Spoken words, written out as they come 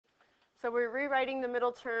So we're rewriting the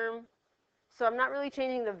middle term. So I'm not really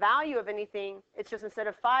changing the value of anything. It's just instead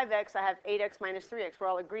of 5x, I have 8x minus 3x. We're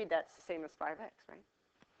all agreed that's the same as 5x, right?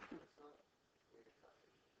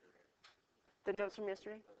 The notes from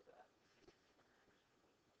yesterday?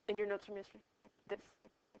 And your notes from yesterday? This?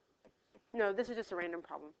 No, this is just a random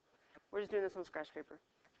problem. We're just doing this on scratch paper.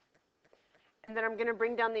 And then I'm going to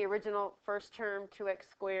bring down the original first term,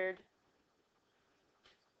 2x squared,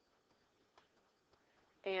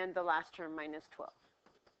 and the last term, minus 12.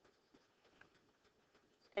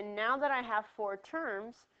 And now that I have 4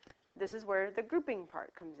 terms, this is where the grouping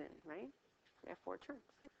part comes in, right? We have 4 terms.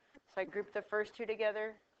 So I group the first 2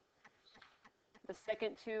 together, the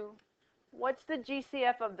second 2. What's the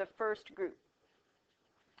GCF of the first group?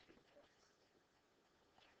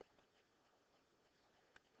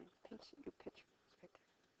 You pitch right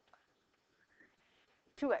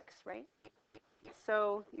there. 2x, right?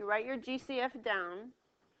 So you write your GCF down,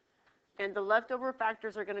 and the leftover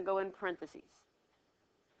factors are going to go in parentheses.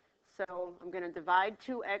 So I'm going to divide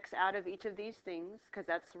 2x out of each of these things, because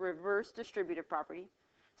that's the reverse distributive property.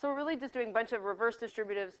 So we're really just doing a bunch of reverse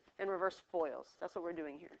distributives and reverse FOILs. That's what we're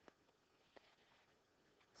doing here.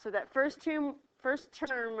 So that first term,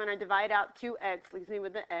 when I divide out 2x, leaves me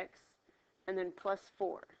with the x, and then plus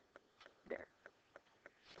 4 there.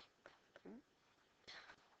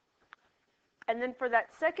 And then for that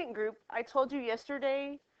second group, I told you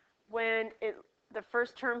yesterday when the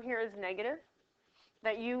first term here is negative,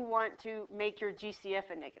 that you want to make your GCF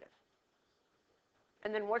a negative.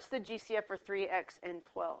 And then what's the GCF for 3x and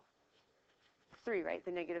 12? 3, right?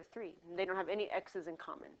 The negative 3. And they don't have any x's in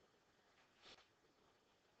common.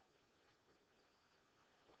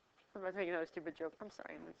 I'm about to make another stupid joke. I'm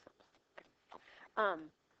sorry.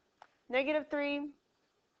 Negative 3,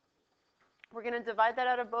 we're going to divide that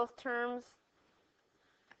out of both terms.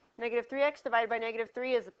 Negative 3x divided by negative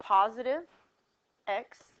 3 is positive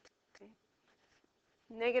x. Okay.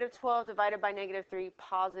 Negative 12 divided by negative 3,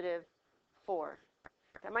 positive 4.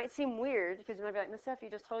 That might seem weird because you might be like, Miss F, you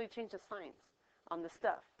just totally changed the signs on the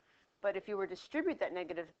stuff. But if you were to distribute that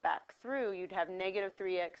negative back through, you'd have negative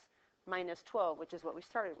 3x minus 12, which is what we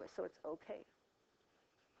started with, so it's okay.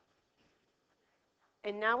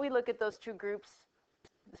 And now we look at those two groups.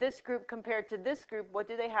 This group compared to this group, what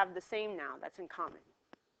do they have the same now that's in common?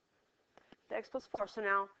 The x plus 4. So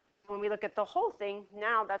now when we look at the whole thing,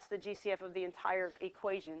 now that's the GCF of the entire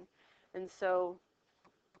equation. And so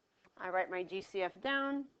I write my GCF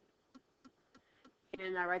down,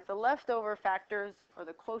 and I write the leftover factors, or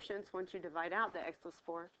the quotients, once you divide out the x plus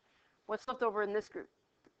 4. What's left over in this group?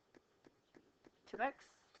 2x.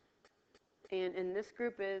 And in this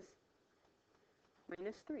group is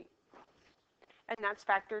minus 3. And that's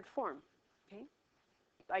factored form, okay,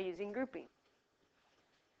 by using grouping.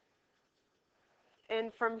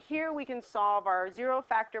 And from here we can solve our zero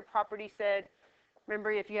factor property said,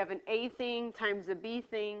 remember, if you have an A thing times a B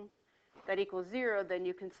thing that equals 0, then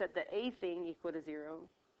you can set the A thing equal to 0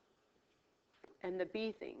 and the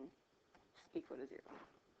B thing equal to 0.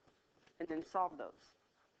 And then solve those.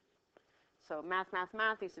 So math,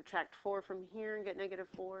 you subtract 4 from here and get negative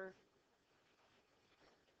 4.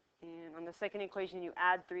 And on the second equation, you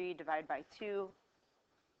add 3, divide by 2,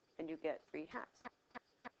 and you get 3 halves.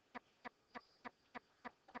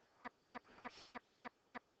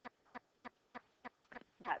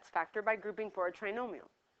 That's factored by grouping for a trinomial.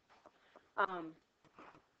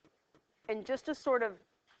 And just to sort of,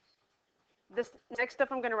 this next stuff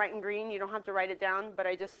I'm going to write in green. You don't have to write it down, but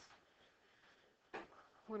I just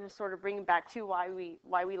want to sort of bring back to why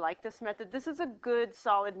we like this method. This is a good,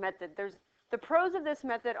 solid method. The pros of this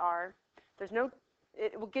method are,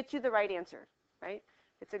 it will get you the right answer, right?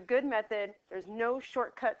 It's a good method. There's no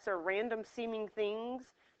shortcuts or random seeming things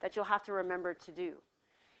that you'll have to remember to do.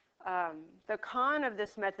 The con of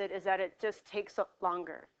this method is that it just takes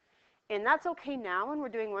longer. And that's okay now when we're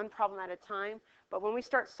doing one problem at a time, but when we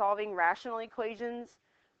start solving rational equations,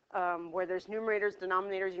 where there's numerators,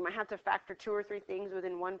 denominators, you might have to factor 2 or 3 things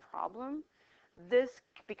within one problem, this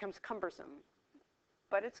becomes cumbersome.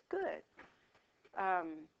 But it's good.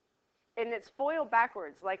 And it's FOIL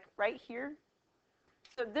backwards, like right here.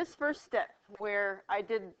 So this first step where I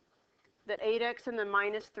did the 8x and the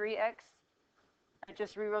minus 3x, I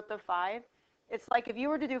just rewrote the 5. It's like if you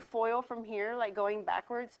were to do FOIL from here, like going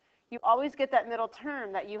backwards, you always get that middle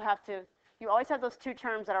term that you always have those 2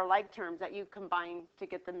 terms that are like terms that you combine to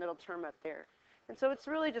get the middle term up there. And so it's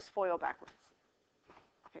really just FOIL backwards.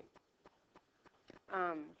 Okay.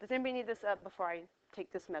 Does anybody need this up before I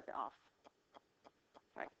take this method off?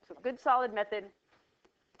 All right, so good solid method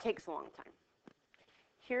takes a long time.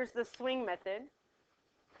 Here's the swing method.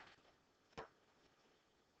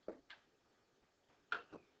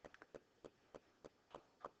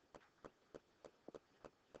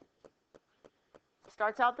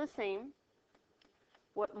 starts out the same.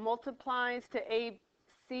 What multiplies to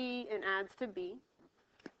AC and adds to B.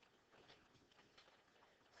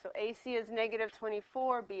 So AC is negative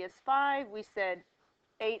 24, B is 5. We said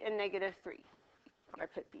 8 and negative 3. I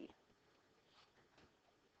put B.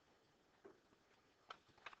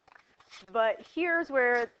 But here's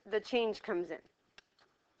where the change comes in,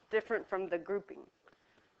 different from the grouping.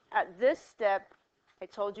 At this step, I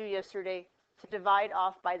told you yesterday to divide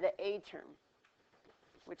off by the A term,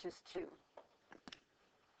 which is 2.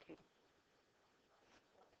 Okay.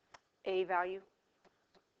 A value.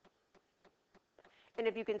 And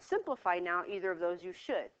if you can simplify now either of those, you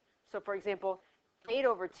should. So for example, 8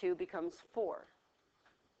 over 2 becomes 4.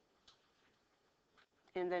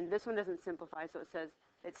 And then this one doesn't simplify, so it says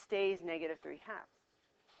it stays negative 3 halves.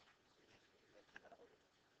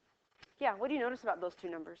 Yeah, what do you notice about those two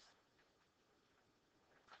numbers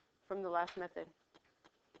from the last method?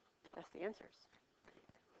 That's the answers.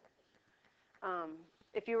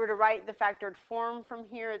 If you were to write the factored form from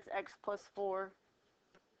here, it's x plus 4,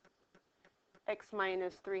 x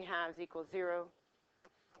minus 3 halves equals 0.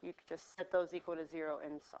 You could just set those equal to 0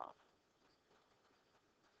 and solve.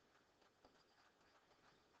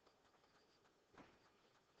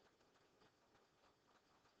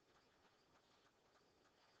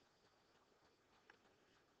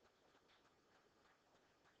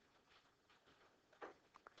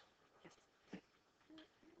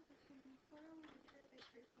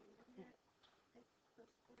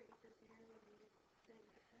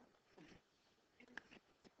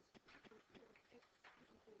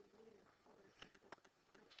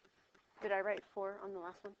 Did I write 4 on the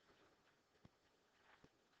last one?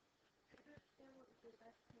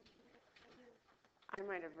 I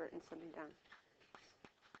might have written something down.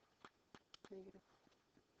 Negative x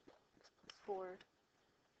plus 4.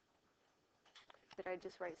 Did I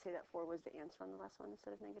just say that 4 was the answer on the last one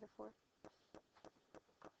instead of negative 4?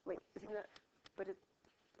 Wait, isn't that, but it,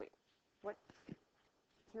 wait, what?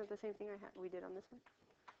 Isn't that the same thing we did on this one?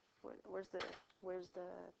 Where's the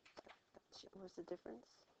difference?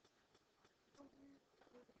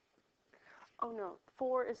 Oh no,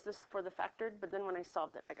 4 is this for the factored, but then when I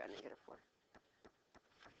solved it, I got negative 4.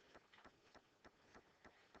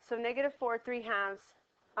 So negative 4, 3 halves.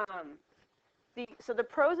 So the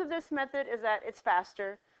pros of this method is that it's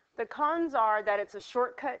faster. The cons are that it's a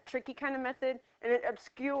shortcut, tricky kind of method, and it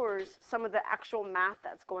obscures some of the actual math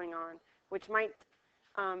that's going on, which might,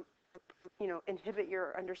 inhibit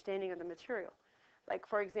your understanding of the material. Like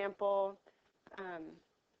for example,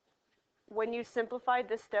 when you simplified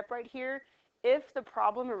this step right here, if the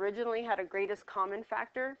problem originally had a greatest common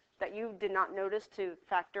factor that you did not notice to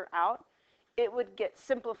factor out, it would get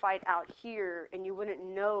simplified out here, and you wouldn't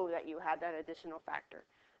know that you had that additional factor.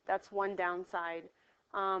 That's one downside.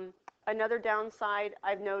 Another downside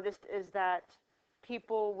I've noticed is that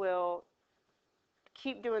people will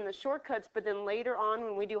keep doing the shortcuts, but then later on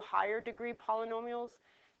when we do higher degree polynomials,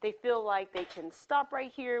 they feel like they can stop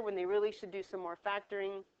right here when they really should do some more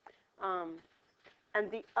factoring. And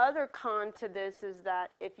the other con to this is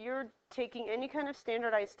that if you're taking any kind of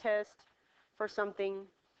standardized test for something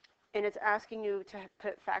and it's asking you to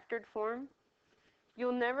put factored form,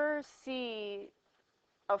 you'll never see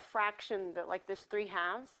a fraction that like this 3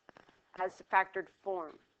 halves as factored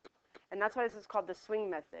form. And that's why this is called the swing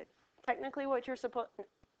method. Technically what you're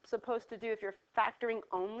supposed to do if you're factoring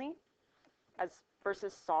only as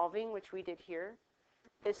versus solving, which we did here,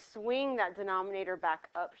 is swing that denominator back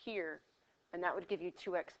up here, and that would give you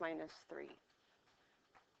 2x minus 3.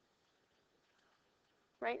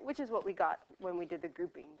 Right? Which is what we got when we did the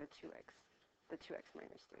grouping, the 2x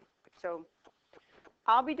minus 3. So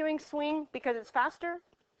I'll be doing swing because it's faster.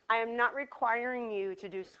 I am not requiring you to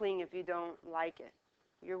do swing if you don't like it.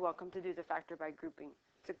 You're welcome to do the factor by grouping.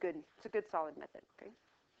 It's a good solid method. Okay.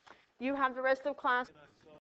 You have the rest of class.